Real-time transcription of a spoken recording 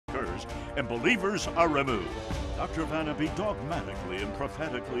and believers are removed. Dr. Van Impe dogmatically and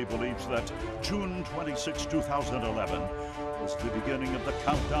prophetically believes that June 26, 2011 was the beginning of the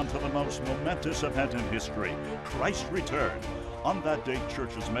countdown to the most momentous event in history, Christ's return. On that date,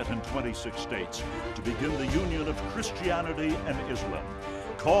 churches met in 26 states to begin the union of Christianity and Islam,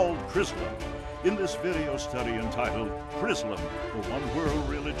 called Chrislam. In this video study entitled Chrislam, the One World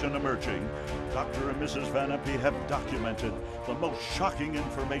Religion Emerging, Dr. and Mrs. Van Impe have documented the most shocking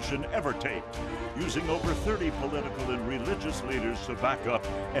information ever taped, using over 30 political and religious leaders to back up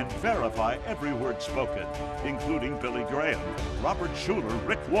and verify every word spoken, including Billy Graham, Robert Schuller,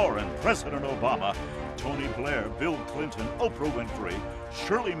 Rick Warren, President Obama, Tony Blair, Bill Clinton, Oprah Winfrey,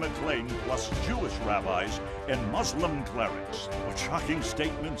 Shirley MacLaine, plus Jewish rabbis and Muslim clerics. What shocking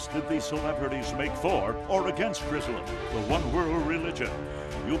statements did these celebrities make for or against Chrislam, the one world religion?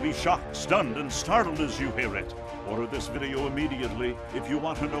 You'll be shocked, stunned, and startled as you hear it. Order this video immediately if you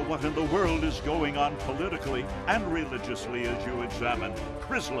want to know what in the world is going on politically and religiously as you examine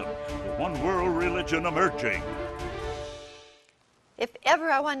Chrislam, the one world religion emerging. If ever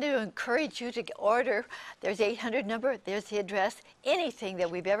I wanted to encourage you to order, there's the 800 number, there's the address, anything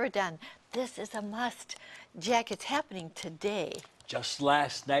that we've ever done. This is a must. Jack, it's happening today. Just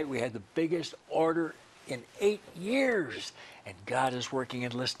last night we had the biggest order in 8 years. And God is working,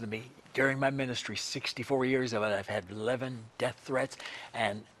 and listen to me. During my ministry, 64 years of it, I've had 11 death threats,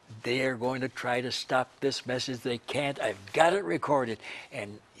 and they are going to try to stop this message. They can't. I've got it recorded,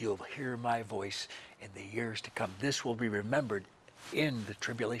 and you'll hear my voice in the years to come. This will be remembered in the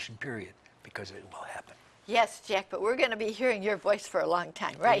tribulation period, because it will happen. Yes, Jack, but we're going to be hearing your voice for a long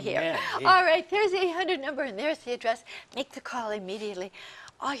time, right Amen. here. All right, there's the 800 number, and there's the address. Make the call immediately.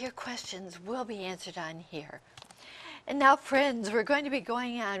 All your questions will be answered on here. And now, friends, we're going to be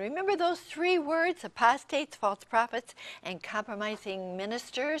going on. Remember those 3 words, apostates, false prophets, and compromising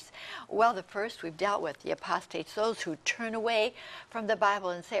ministers? Well, the first we've dealt with, the apostates, those who turn away from the Bible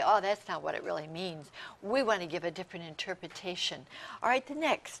and say, oh, that's not what it really means. We want to give a different interpretation. All right, the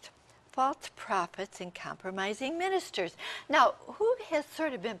next, false prophets and compromising ministers. Now, who has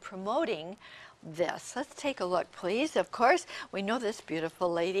sort of been promoting this? Let's take a look, please. Of course, we know this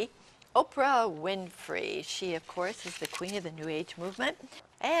beautiful lady, Oprah Winfrey. She, of course, is the queen of the New Age movement.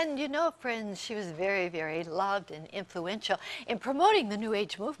 And you know, friends, she was very, very loved and influential in promoting the New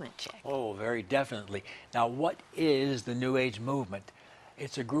Age movement, Jack. Oh, very definitely. Now, what is the New Age movement?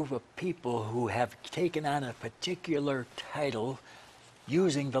 It's a group of people who have taken on a particular title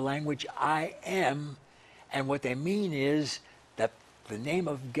using the language I am, and what they mean is that the name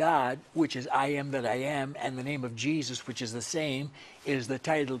of God, which is I am that I am, and the name of Jesus, which is the same, is the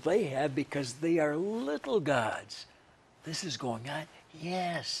title they have because they are little gods. This is going on?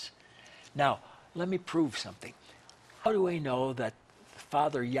 Yes. Now, let me prove something. How do I know that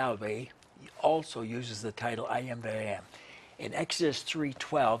Father Yahweh also uses the title I am that I am? In Exodus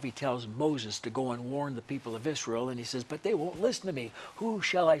 3:12, he tells Moses to go and warn the people of Israel, and he says, but they won't listen to me. Who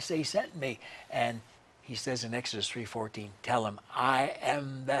shall I say sent me? And he says in Exodus 3:14, tell him, I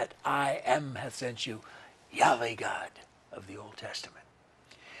am that I am hath sent you, Yahweh God of the Old Testament.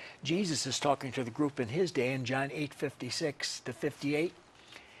 Jesus is talking to the group in his day in John 8:56 to 58,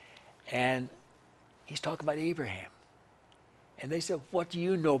 and he's talking about Abraham. And they said, what do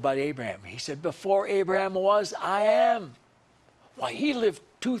you know about Abraham? He said, before Abraham was, I am. Why, he lived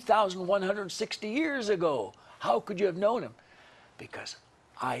 2,160 years ago. How could you have known him? Because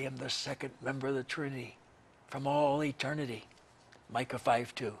I am the second member of the Trinity from all eternity. Micah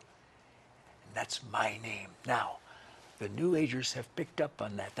 5:2. And that's my name. Now, the New Agers have picked up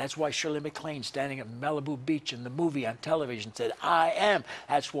on that. That's why Shirley MacLaine, standing at Malibu Beach in the movie on television, said, I am.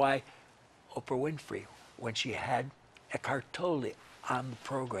 That's why Oprah Winfrey, when she had Eckhart Tolle on the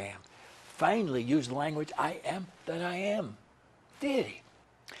program, finally used the language, I am that I am. Did he?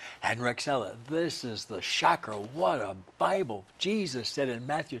 And Rexella, this is the shocker. What a Bible. Jesus said in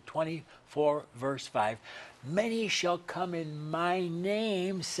Matthew 24, verse 5, many shall come in my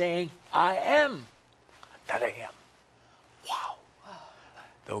name saying, I am that I am. Wow.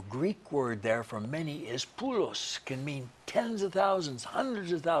 The Greek word there for many is poulos, can mean tens of thousands,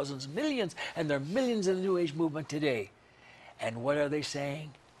 hundreds of thousands, millions, and there are millions in the New Age movement today. And what are they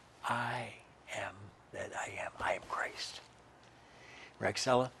saying? I am that I am. I am Christ.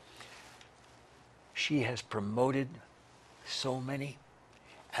 Rexella, she has promoted so many,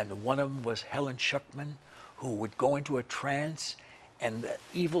 and one of them was Helen Schuckman, who would go into a trance, and the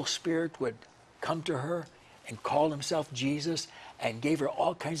evil spirit would come to her and call himself Jesus, and gave her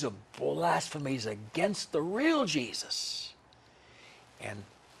all kinds of blasphemies against the real Jesus. And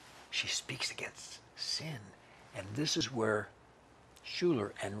she speaks against sin. And this is where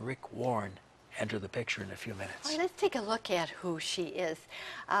Schuller and Rick Warren enter the picture in a few minutes. All right, let's take a look at who she is.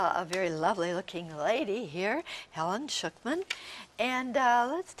 A very lovely looking lady here, Helen Schuckman. And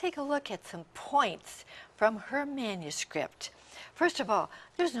let's take a look at some points from her manuscript. First of all,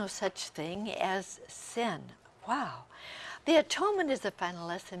 there's no such thing as sin. Wow. The atonement is the final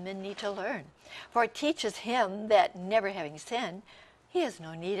lesson men need to learn, for it teaches him that never having sinned, he has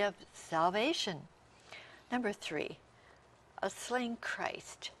no need of salvation. Number 3, a slain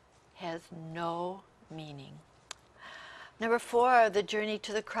Christ has no meaning. Number 4, the journey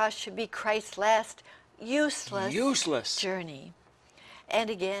to the cross should be Christ's last useless journey. And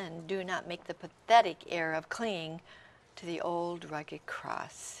again, do not make the pathetic error of clinging to the old rugged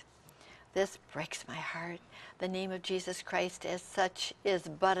cross. This breaks my heart. The name of Jesus Christ as such is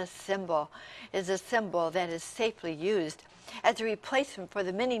but a symbol, is a symbol that is safely used as a replacement for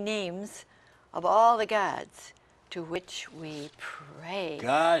the many names of all the gods to which we pray.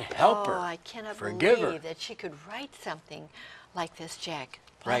 God help her. Oh, I cannot Forgive believe her. that she could write something like this, Jack.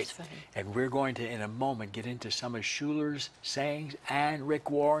 Right. Blasphemy. And we're going to, in a moment, get into some of Schuller's sayings and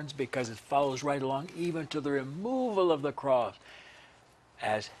Rick Warren's, because it follows right along even to the removal of the cross,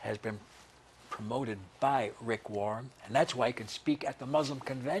 as has been promoted by Rick Warren. And that's why he can speak at the Muslim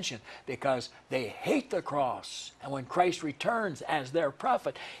convention, because they hate the cross. And when Christ returns as their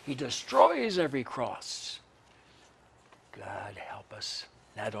prophet, he destroys every cross. God help us.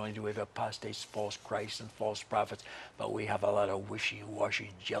 Not only do we have apostates, false Christs, and false prophets, but we have a lot of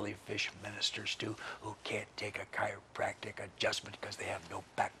wishy-washy jellyfish ministers too, who can't take a chiropractic adjustment because they have no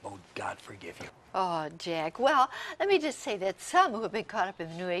backbone. God forgive you. Oh, Jack. Well, let me just say that some who have been caught up in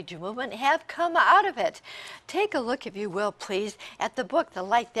the New Age movement have come out of it. Take a look, if you will, please, at the book, The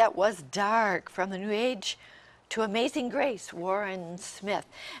Light That Was Dark, From the New Age to Amazing Grace, Warren Smith.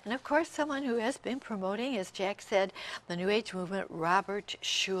 And of course, someone who has been promoting, as Jack said, the New Age movement, Robert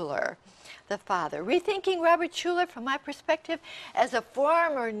Schuller, the father. Rethinking Robert Schuller, from my perspective, as a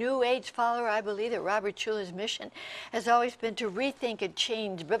former New Age follower, I believe that Robert Schuller's mission has always been to rethink and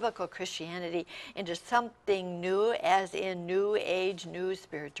change biblical Christianity into something new, as in New Age, new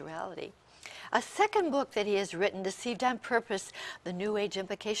spirituality. A second book that he has written, Deceived on Purpose, The New Age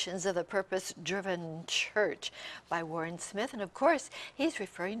Implications of the Purpose-Driven Church, by Warren Smith. And of course, he's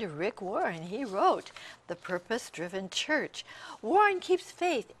referring to Rick Warren. He wrote The Purpose-Driven Church. Warren keeps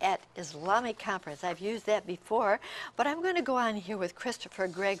faith at Islamic Conference. I've used that before, but I'm going to go on here with Christopher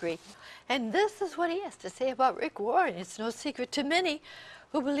Gregory. And this is what he has to say about Rick Warren. It's no secret to many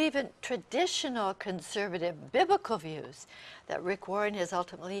who believe in traditional conservative biblical views that Rick Warren has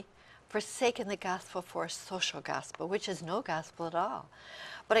ultimately forsaken the gospel for a social gospel, which is no gospel at all,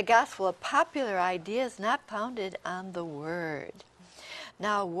 but a gospel of popular ideas not founded on the Word.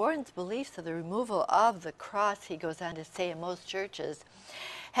 Now, Warren's beliefs of the removal of the cross, he goes on to say, in most churches,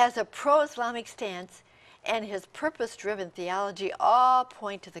 has a pro-Islamic stance, and his purpose-driven theology all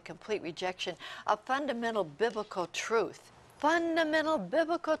point to the complete rejection of fundamental biblical truth. Fundamental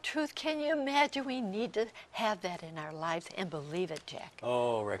biblical truth. Can you imagine? We need to have that in our lives and believe it, Jack.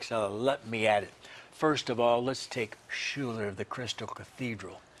 Oh, Rexella, let me at it. First of all, let's take Schuller of the Crystal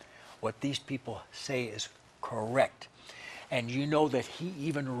Cathedral. What these people say is correct. And you know that he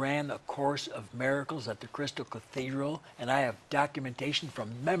even ran a course of miracles at the Crystal Cathedral, and I have documentation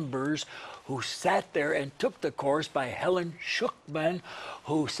from members who sat there and took the course by Helen Schuckman,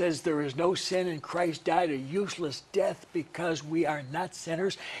 who says there is no sin and Christ died a useless death because we are not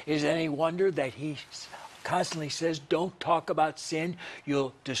sinners. Is it any wonder that he constantly says, don't talk about sin,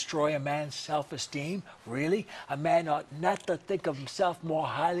 you'll destroy a man's self-esteem? Really? A man ought not to think of himself more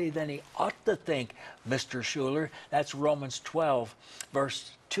highly than he ought to think, Mr. Schuller. That's Romans 12,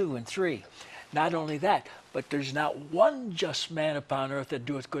 verse 2 and 3. Not only that, but there's not one just man upon earth that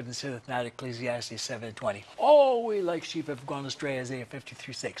doeth good and sinneth not, Ecclesiastes 7:20. All we like sheep have gone astray, Isaiah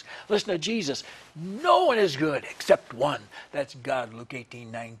 53:6. Listen to Jesus. No one is good except one. That's God, Luke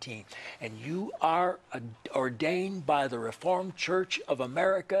 18:19. And you are ordained by the Reformed Church of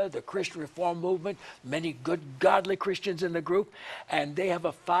America, the Christian Reform movement, many good, godly Christians in the group, and they have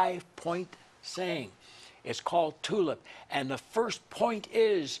a 5-point saying. It's called TULIP. And the first point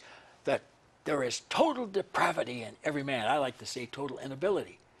is that there is total depravity in every man. I like to say total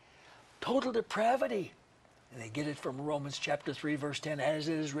inability. Total depravity. And they get it from Romans chapter 3, verse 10. As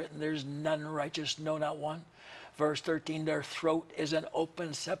it is written, there's none righteous, no, not one. Verse 13, their throat is an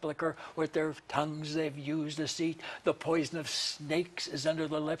open sepulchre. With their tongues they've used deceit. The poison of snakes is under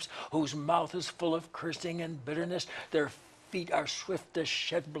the lips, whose mouth is full of cursing and bitterness. Their feet are swift to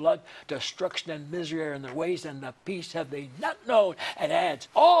shed blood. Destruction and misery are in their ways, and the peace have they not known. And adds,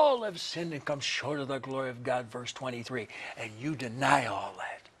 all have sinned and come short of the glory of God, verse 23. And you deny all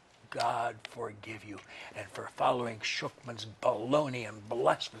that. God forgive you, and for following Schuckman's baloney and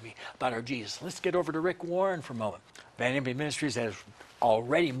blasphemy about our Jesus. Let's get over to Rick Warren for a moment. Vanity Ministries has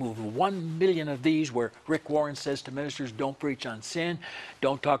already moved 1 million of these where Rick Warren says to ministers, don't preach on sin,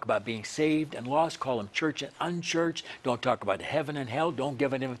 don't talk about being saved and lost, call them church and unchurched, don't talk about heaven and hell, don't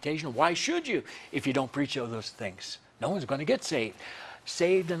give an invitation. Why should you if you don't preach those things? No one's going to get saved.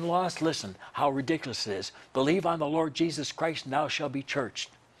 Saved and lost, listen, how ridiculous it is. Believe on the Lord Jesus Christ and thou shalt be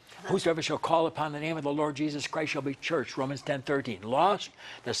churched. Whosoever shall call upon the name of the Lord Jesus Christ shall be churched. Romans 10:13. Lost,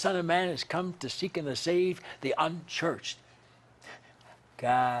 the Son of Man has come to seek and to save the unchurched.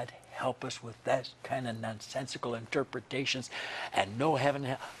 God help us with that kind of nonsensical interpretations and no heaven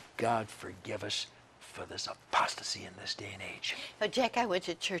and hell. God forgive us for this apostasy in this day and age. Now, Jack, I went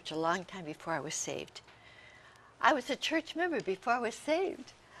to church a long time before I was saved. I was a church member before I was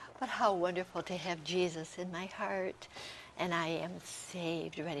saved. But how wonderful to have Jesus in my heart. And I am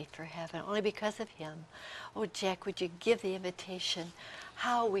saved, ready for heaven, only because of him. Oh, Jack, would you give the invitation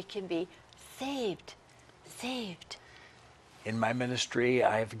how we can be saved, saved? In my ministry,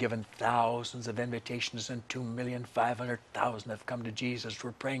 I have given thousands of invitations, and 2,500,000 have come to Jesus.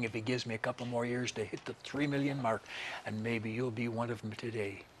 We're praying if he gives me a couple more years to hit the 3 million mark, and maybe you'll be one of them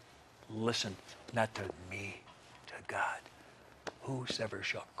today. Listen, not to me, to God. Whosoever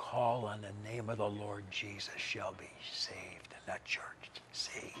shall call on the name of the Lord Jesus shall be saved, and not churched,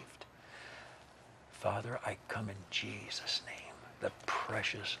 saved. Father, I come in Jesus' name, the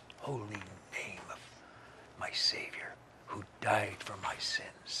precious holy name of my Savior, who died for my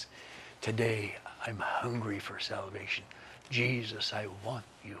sins. Today, I'm hungry for salvation. Jesus, I want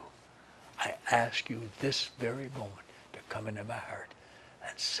you. I ask you this very moment to come into my heart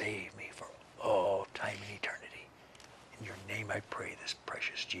and save me for all time and eternity. In your name I pray this,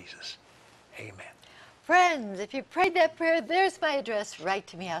 precious Jesus. Amen. Friends, if you prayed that prayer, there's my address. Write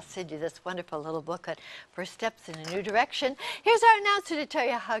to me. I'll send you this wonderful little booklet for steps in a new direction. Here's our announcer to tell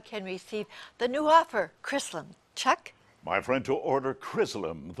you how you can receive the new offer, Chrislam. Chuck? My friend, to order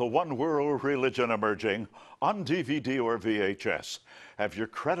Chrislam, the one world religion emerging, on DVD or VHS. Have your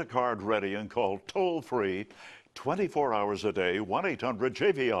credit card ready and call toll-free 24 hours a day,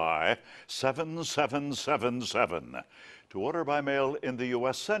 1-800-JVI 7777. To order by mail in the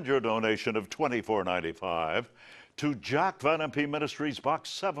U.S., send your donation of $24.95 to Jack Van Impe Ministries, Box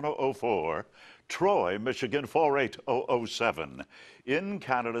 7004, Troy, Michigan 48007. In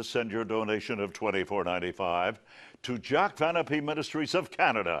Canada, send your donation of $24.95 to Jack Van Impe Ministries of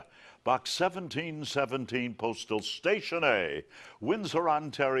Canada, Box 1717, Postal Station A, Windsor,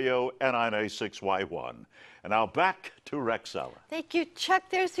 Ontario, N9A6Y1. And now back to Rexella. Thank you, Chuck.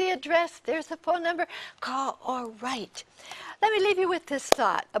 There's the address. There's the phone number. Call or write. Let me leave you with this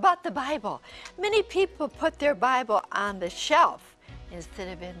thought about the Bible. Many people put their Bible on the shelf instead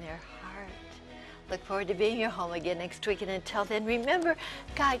of in their heart. Look forward to being your home again next week. And until then, remember,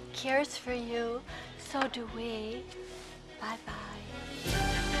 God cares for you. So do we. Bye-bye.